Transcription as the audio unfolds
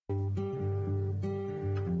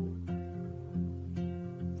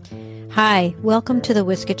Hi, welcome to the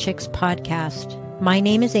Whiska Chicks podcast. My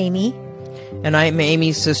name is Amy. And I'm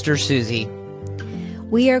Amy's sister, Suzie.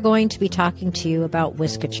 We are going to be talking to you about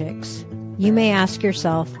Whiska Chicks. You may ask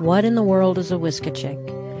yourself, what in the world is a Whiska Chick?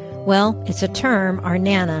 Well, it's a term our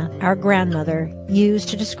Nana, our grandmother, used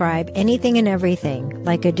to describe anything and everything,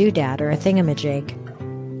 like a doodad or a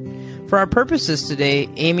thingamajig. For our purposes today,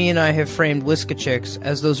 Amy and I have framed Whiska Chicks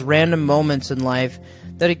as those random moments in life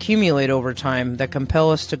that accumulate over time that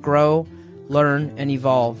compel us to grow, learn, and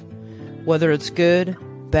evolve. Whether it's good,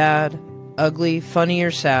 bad, ugly, funny,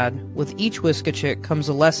 or sad, with each Whiska Chick comes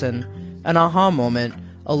a lesson, an aha moment,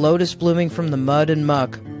 a lotus blooming from the mud and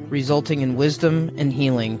muck, resulting in wisdom and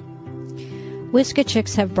healing. Whiska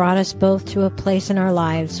Chicks have brought us both to a place in our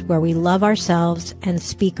lives where we love ourselves and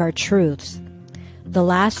speak our truths. The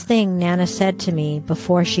last thing Nana said to me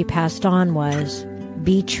before she passed on was,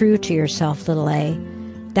 "Be true to yourself, little A."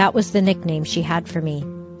 That was the nickname she had for me.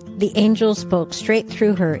 The angel spoke straight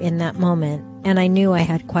through her in that moment, and I knew I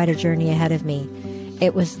had quite a journey ahead of me.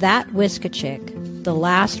 It was that Whiska Chick, the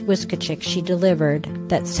last Whiska Chick she delivered,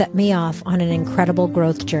 that set me off on an incredible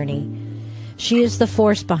growth journey. She is the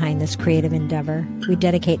force behind this creative endeavor. We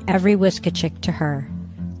dedicate every Whiska Chick to her.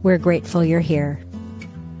 We're grateful you're here.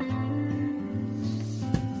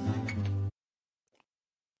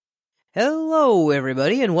 Hello,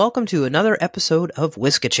 everybody, and welcome to another episode of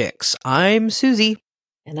Whiska Chicks. I'm Suzie.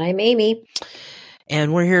 And I'm Amy.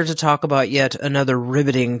 And we're here to talk about yet another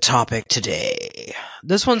riveting topic today.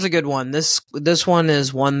 This one's a good one. This one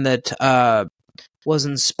is one that was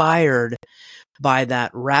inspired by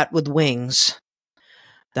that rat with wings,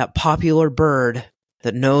 that popular bird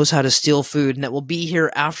that knows how to steal food and that will be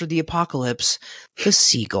here after the apocalypse, the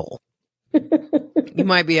seagull. You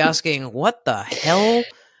might be asking, what the hell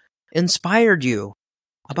inspired you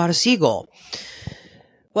about a seagull?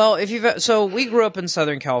 Well, so we grew up in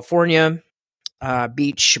Southern California,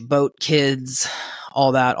 beach, boat kids,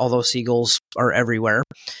 all that, although seagulls are everywhere.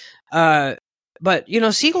 But,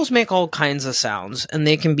 seagulls make all kinds of sounds, and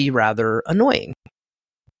they can be rather annoying.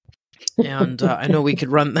 And I know we could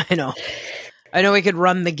run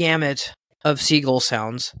the gamut of seagull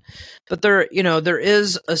sounds. But there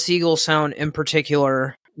is a seagull sound in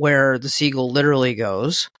particular where the seagull literally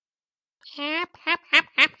goes, "Hap, hap, hap,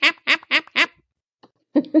 hap, hap, hap, hap, hap."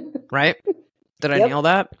 Right? Did I nail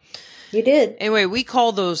that? You did. Anyway, we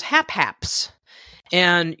call those Hap Haps.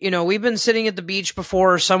 And, we've been sitting at the beach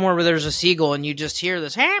before somewhere where there's a seagull and you just hear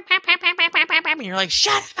this hap, hap, hap, hap, hap, hap, hap, and you're like,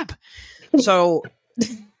 shut up. So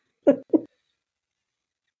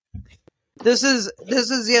this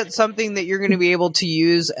is yet something that you're going to be able to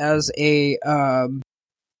use as a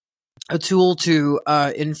tool to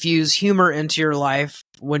infuse humor into your life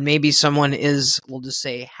when maybe someone is, we'll just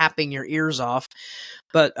say, happing your ears off.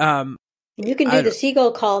 But you can do the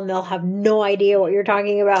seagull call and they'll have no idea what you're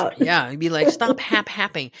talking about. Yeah, you'd be like, stop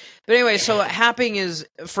happing. But anyway, so happing is,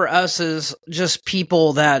 for us, is just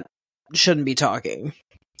people that shouldn't be talking.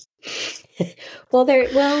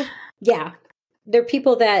 They're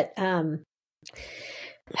people that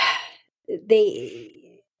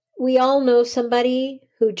we all know somebody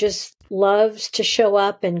who just loves to show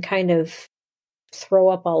up and kind of throw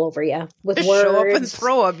up all over you with words. Show up and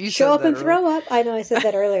throw up. Show up and throw up. I know I said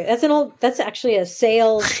that earlier. That's actually a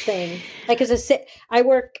sales thing. Like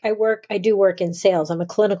I do work in sales. I'm a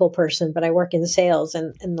clinical person, but I work in sales.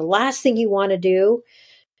 And the last thing you want to do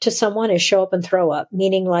to someone is show up and throw up,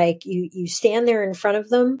 meaning like you stand there in front of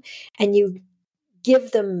them and you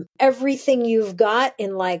give them everything you've got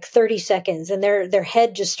in like 30 seconds and their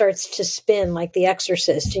head just starts to spin like The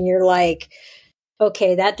Exorcist. And you're like,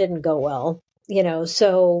 okay, that didn't go well.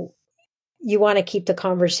 So you want to keep the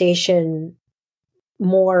conversation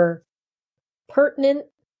more pertinent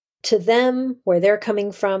to them, where they're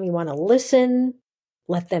coming from. You want to listen,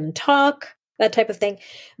 let them talk, that type of thing.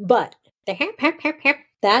 But the hap, hap, hap, hap,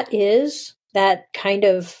 that is that kind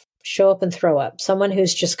of show up and throw up. Someone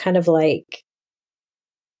who's just kind of like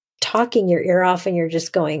talking your ear off and you're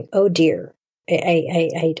just going, oh dear,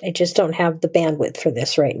 I just don't have the bandwidth for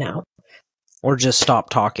this right now. Or just stop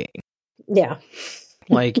talking. Yeah.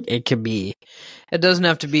 Like it doesn't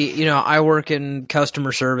have to be, I work in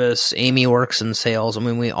customer service. Amy works in sales. I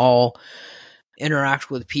mean, we all interact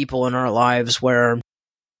with people in our lives where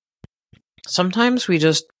sometimes we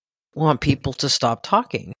just want people to stop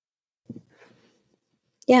talking.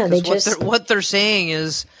 Yeah. What they're saying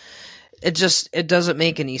is, it doesn't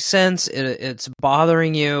make any sense. It's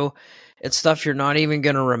bothering you. It's stuff you're not even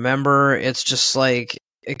going to remember. It's just like,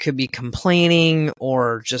 it could be complaining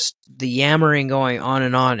or just the yammering going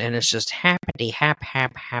on, and it's just happity, hap,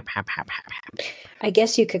 hap, hap, hap, hap, hap, hap. I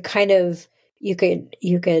guess you could kind of you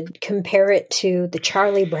could compare it to the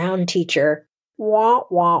Charlie Brown teacher. Wah,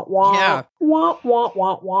 wah, wah, Yeah. wah, wah,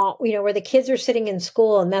 wah, wah. You know, where the kids are sitting in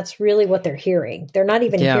school and that's really what they're hearing. They're not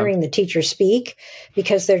even hearing the teacher speak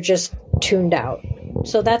because they're just tuned out.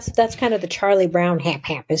 So that's kind of the Charlie Brown hap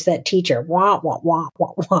hap is that teacher. Wah, wah, wah,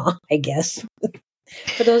 wah, wah, I guess.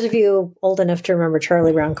 For those of you old enough to remember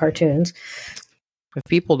Charlie Brown cartoons. If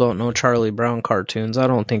people don't know Charlie Brown cartoons, I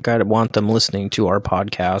don't think I'd want them listening to our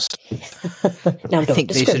podcast. Now, don't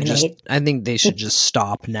discriminate. I think they should just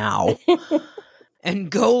stop now and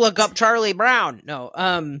go look up Charlie Brown. No,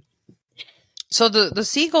 so the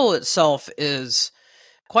seagull itself is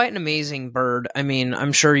quite an amazing bird. I mean,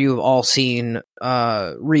 I'm sure you've all seen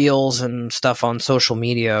reels and stuff on social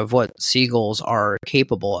media of what seagulls are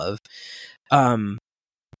capable of,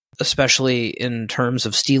 especially in terms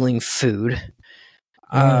of stealing food.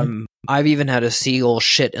 I've even had a seagull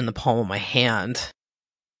shit in the palm of my hand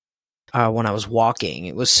when I was walking.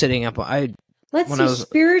 It was sitting up.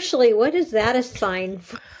 Spiritually, what is that a sign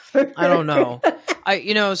for? I don't know.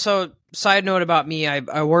 So side note about me,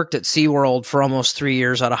 I worked at SeaWorld for almost 3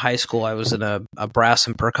 years out of high school. I was in a brass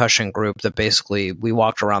and percussion group that basically we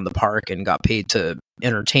walked around the park and got paid to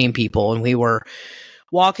entertain people. And we were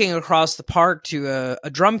walking across the park to a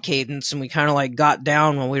drum cadence, and we kind of like got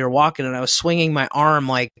down when we were walking, and I was swinging my arm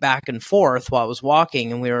like back and forth while I was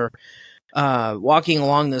walking, and we were walking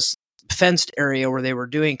along this fenced area where they were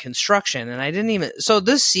doing construction, and I didn't even, so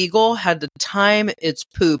this seagull had to time its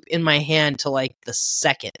poop in my hand to like the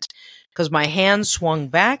second, because my hand swung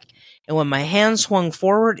back, and when my hand swung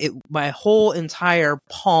forward, my whole entire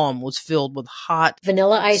palm was filled with hot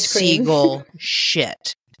vanilla ice cream seagull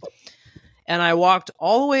shit. And I walked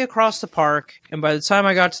all the way across the park, and by the time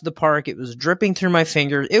I got to the park, it was dripping through my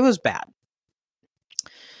fingers. It was bad.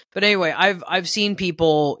 But anyway, I've seen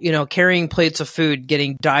people, carrying plates of food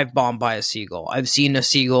getting dive bombed by a seagull. I've seen a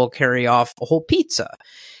seagull carry off a whole pizza.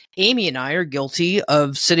 Amy and I are guilty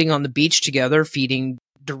of sitting on the beach together, feeding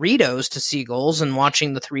Doritos to seagulls and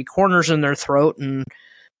watching the three corners in their throat and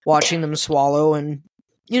watching them swallow. And,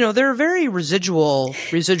 they're a very residual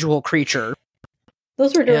creature.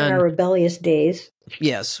 Those were during our rebellious days.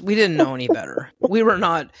 Yes, we didn't know any better. We were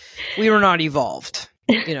not evolved.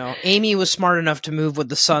 Amy was smart enough to move with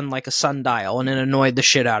the sun like a sundial, and it annoyed the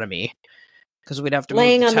shit out of me because we'd have to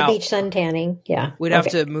laying on the beach sun tanning. Yeah, we'd have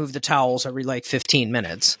to move the towels every like 15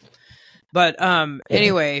 minutes. But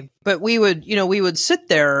anyway, but we would sit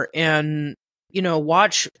there and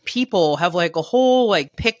watch people have like a whole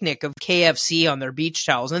like picnic of KFC on their beach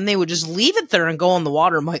towels, and they would just leave it there and go in the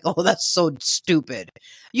water. I'm like, oh, that's so stupid.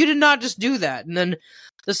 You did not just do that. And then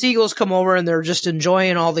the seagulls come over and they're just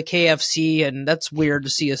enjoying all the KFC, and that's weird to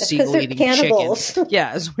see a seagull eating cannibals. Chicken.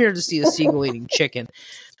 Yeah, it's weird to see a seagull eating chicken.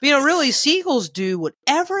 But, really, seagulls do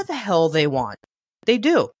whatever the hell they want. They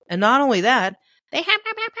do. And not only that, they hap,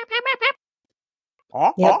 hap, hap, hap, hap,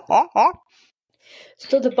 hap, hap.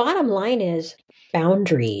 So the bottom line is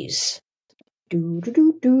boundaries.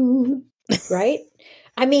 Right?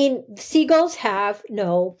 I mean, seagulls have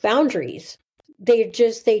no boundaries. They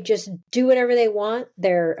just do whatever they want.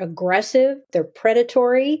 They're aggressive. They're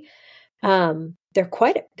predatory. They're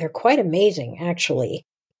quite amazing, actually.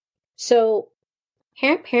 So,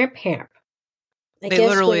 hap, hap, hap. They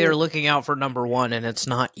literally are looking out for number one, and it's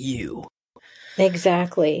not you.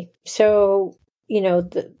 Exactly. So,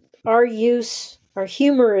 our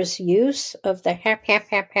humorous use of the hap, hap,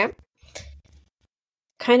 hap, hap,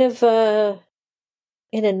 kind of,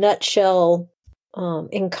 in a nutshell,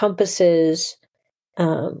 encompasses,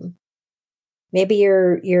 maybe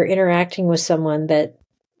you're interacting with someone that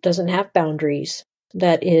doesn't have boundaries,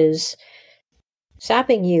 that is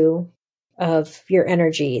sapping you of your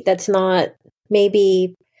energy, that's not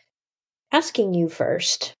maybe asking you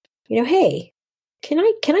first, hey, can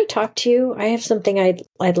I talk to you? I have something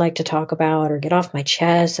I'd like to talk about or get off my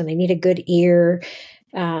chest, and I need a good ear.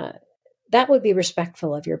 That would be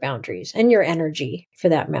respectful of your boundaries and your energy, for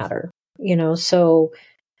that matter. So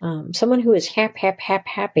someone who is hap, hap, hap,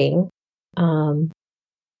 happing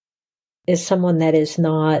is someone that is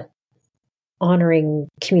not honoring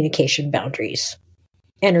communication boundaries,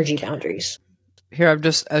 energy boundaries. Here,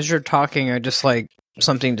 as you're talking, I just like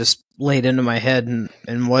something just laid into my head,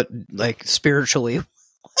 and what, like, spiritually,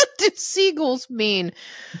 what do seagulls mean?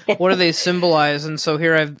 What do they symbolize? And so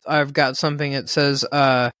here I've got something that says,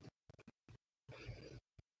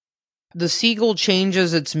 the seagull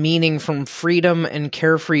changes its meaning from freedom and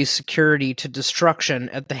carefree security to destruction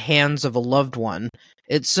at the hands of a loved one.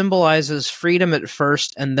 It symbolizes freedom at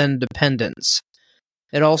first and then dependence.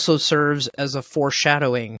 It also serves as a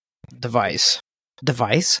foreshadowing device.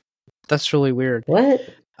 Device? That's really weird. What?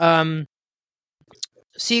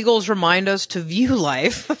 seagulls remind us to view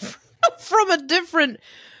life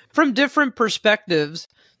from different perspectives,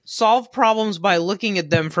 solve problems by looking at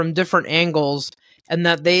them from different angles, and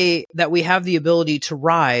that we have the ability to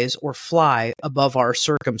rise or fly above our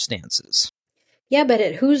circumstances. Yeah, but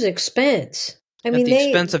at whose expense? At the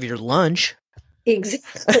expense of your lunch.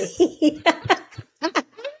 Exactly.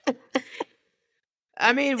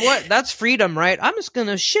 I mean, what? That's freedom, right? I'm just going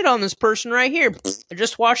to shit on this person right here.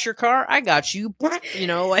 Just wash your car. I got you. You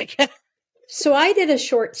know, like. So I did a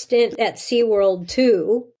short stint at SeaWorld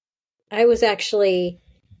too. I was actually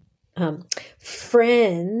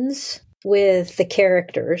friends with the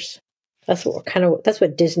characters. That's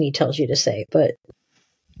what Disney tells you to say, but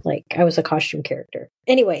like I was a costume character.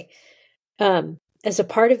 Anyway, as a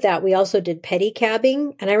part of that, we also did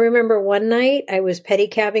pedicabbing. And I remember one night I was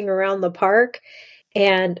pedicabbing around the park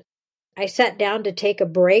and I sat down to take a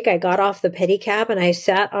break. I got off the pedicab and I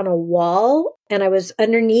sat on a wall and I was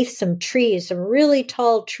underneath some trees, some really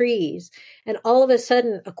tall trees. And all of a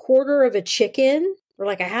sudden, a quarter of a chicken or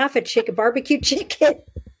like a half a chicken, barbecue chicken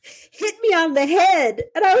hit me on the head.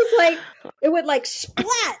 And I was like, it went like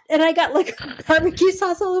splat. And I got like barbecue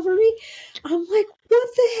sauce all over me. I'm like, what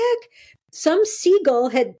the heck? Some seagull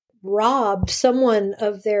had robbed someone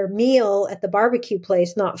of their meal at the barbecue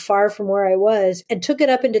place not far from where I was and took it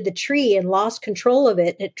up into the tree and lost control of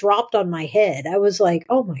it. And it dropped on my head. I was like,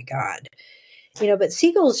 oh my God. But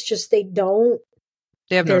seagulls just, they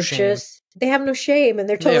have no shame. They have no shame and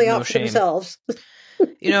they're totally out for themselves.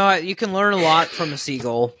 You can learn a lot from a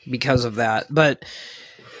seagull because of that. But,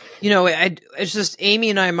 it's just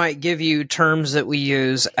Amy and I might give you terms that we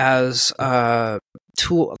use as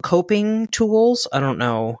coping tools. I don't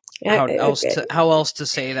know how else to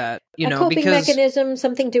say that. A coping mechanism,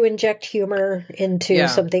 something to inject humor into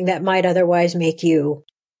something that might otherwise make you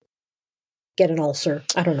get an ulcer.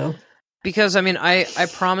 I don't know. Because, I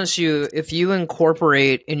promise you, if you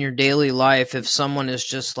incorporate in your daily life, if someone is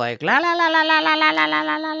just like, la, la, la, la, la, la, la, la,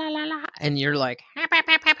 la, la, la, la, la, and you're like, hap, hap,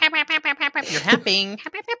 hap, hap, hap, hap, hap, hap, hap, you're happing,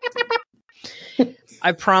 hap, hap, hap, hap, hap.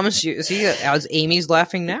 I promise you, see, as Amy's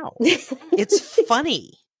laughing now, it's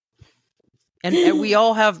funny. And we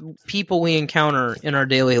all have people we encounter in our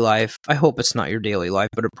daily life. I hope it's not your daily life,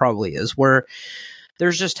 but it probably is, where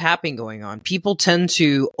there's just happing going on. People tend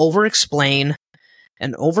to over-explain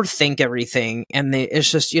and overthink everything, and it's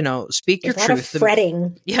just, speak your truth. A lot of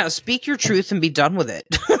fretting. Speak your truth and be done with it.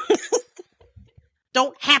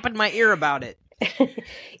 Don't hap in my ear about it.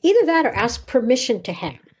 Either that or ask permission to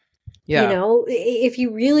hap. Yeah. If you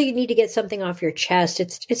really need to get something off your chest,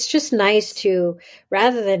 it's just nice to,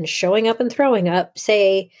 rather than showing up and throwing up,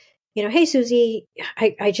 say, hey, Suzie,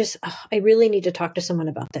 I really need to talk to someone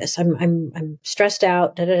about this. I'm stressed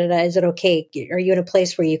out. Da, da, da, da. Is it okay? Are you in a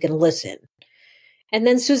place where you can listen? And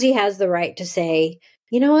then Suzie has the right to say,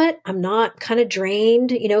 you know what? I'm not kind of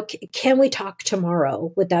drained. Can we talk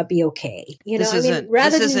tomorrow? Would that be okay?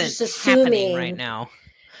 Rather than just assuming right now,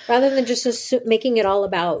 rather than just making it all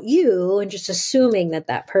about you and just assuming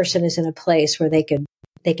that person is in a place where they can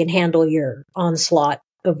handle your onslaught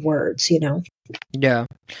of words. Yeah.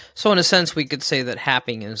 So in a sense, we could say that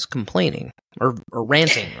happing is complaining or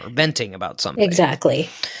ranting or venting about something. Exactly.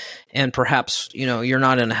 And perhaps, you're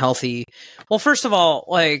not in a healthy... Well, first of all,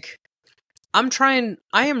 like, I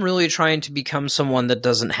am really trying to become someone that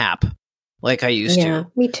doesn't hap like I used to. Yeah,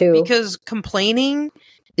 me too. Because complaining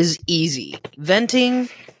is easy. Venting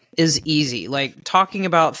is easy. Like, talking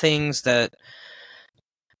about things that,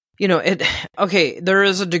 there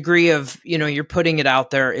is a degree of, you're putting it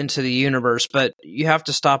out there into the universe, but you have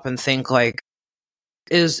to stop and think, like,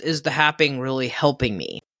 is the happing really helping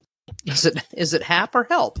me? Is it hap or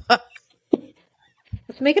help?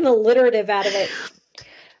 It's making an alliterative out of it.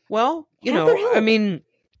 Well,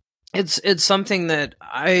 it's something that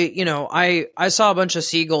I saw a bunch of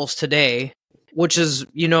seagulls today, which is,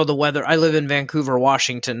 the weather. I live in Vancouver,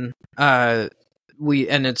 Washington. And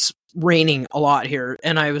it's raining a lot here.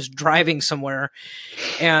 And I was driving somewhere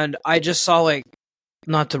and I just saw, like,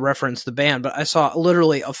 not to reference the band, but I saw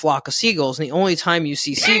literally a flock of seagulls. And the only time you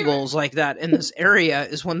see seagulls like that in this area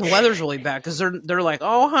is when the weather's really bad. Cause they're like,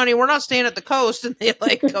 oh honey, we're not staying at the coast. And they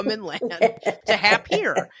like come inland to hap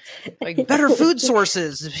here, like better food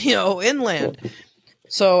sources, inland.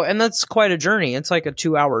 So, and that's quite a journey. It's like a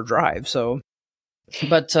 2-hour drive. So,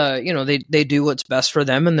 but, they do what's best for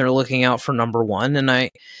them and they're looking out for number one. And I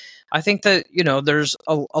think that, there's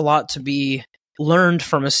a lot to be learned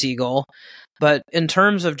from a seagull. But in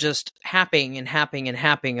terms of just happing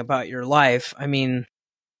about your life,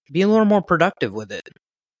 be a little more productive with it,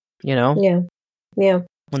 Yeah. Yeah.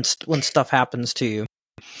 When stuff happens to you.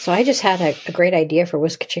 So I just had a great idea for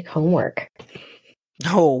Whiskey Chick homework.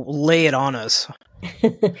 Oh, lay it on us.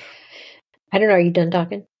 I don't know. Are you done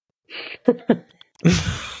talking?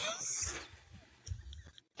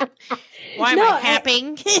 Why am I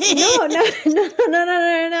happing?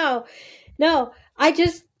 No.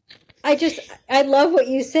 I love what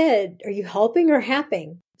you said. Are you helping or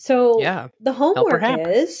happing? So Yeah, the homework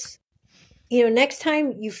is, next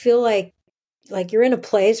time you feel like you're in a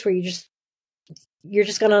place where you're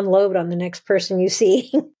just going to unload on the next person you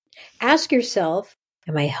see, ask yourself,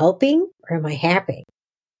 am I helping or am I happing?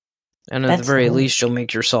 And at the very least, you'll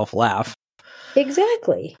make yourself laugh.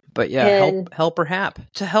 Exactly. But yeah, help or hap.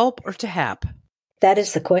 To help or to hap? That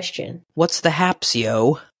is the question. What's the haps,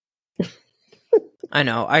 yo? I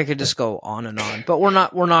know, I could just go on and on, but we're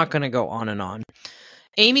not going to go on and on.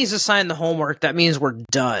 Amy's assigned the homework. That means we're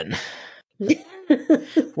done.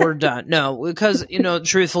 We're done. No, because,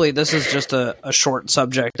 truthfully, this is just a short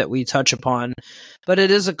subject that we touch upon, but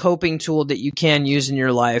it is a coping tool that you can use in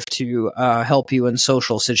your life to help you in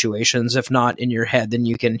social situations. If not in your head, then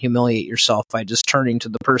you can humiliate yourself by just turning to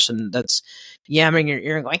the person that's yamming your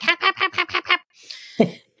ear and going, hap, hap, hap, hap, hap, hap.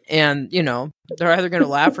 And, they're either going to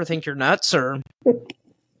laugh or think you're nuts, or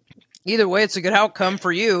either way, it's a good outcome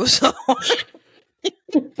for you. So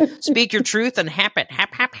speak your truth and hap it.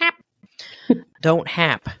 Hap, hap, hap. Don't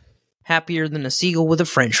hap. Happier than a seagull with a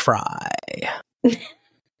French fry.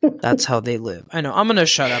 That's how they live. I know. I'm going to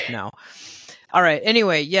shut up now. All right.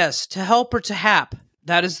 Anyway, yes, to help or to hap?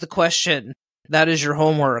 That is the question. That is your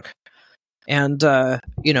homework. And, now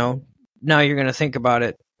you're going to think about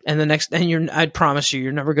it. And I'd promise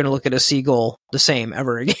you're never going to look at a seagull the same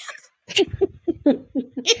ever again. and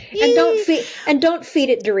don't feed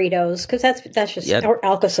it Doritos, because that's just or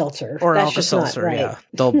Alka-Seltzer. Or that's Alka-Seltzer, right. Yeah.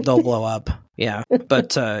 They'll blow up. Yeah.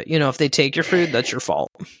 But if they take your food, that's your fault.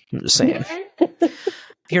 I'm just saying.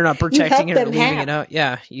 If you're not protecting it or leaving it out,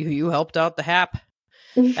 you helped out the hap.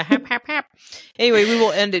 The hap, hap, hap. Anyway, we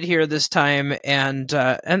will end it here this time. And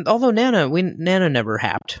although Nana never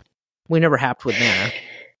happed. We never happed with Nana.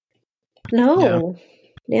 No.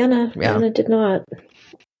 Nana did not.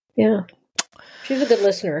 Yeah. She was a good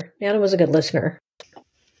listener. Nana was a good listener.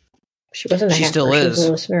 She wasn't a happer. Still is. She was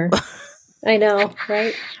a listener. I know,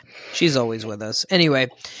 right? She's always with us. Anyway,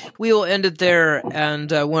 we will end it there,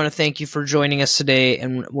 and I want to thank you for joining us today,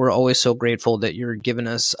 and we're always so grateful that you're giving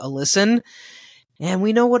us a listen. And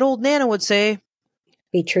we know what old Nana would say.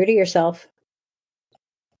 Be true to yourself.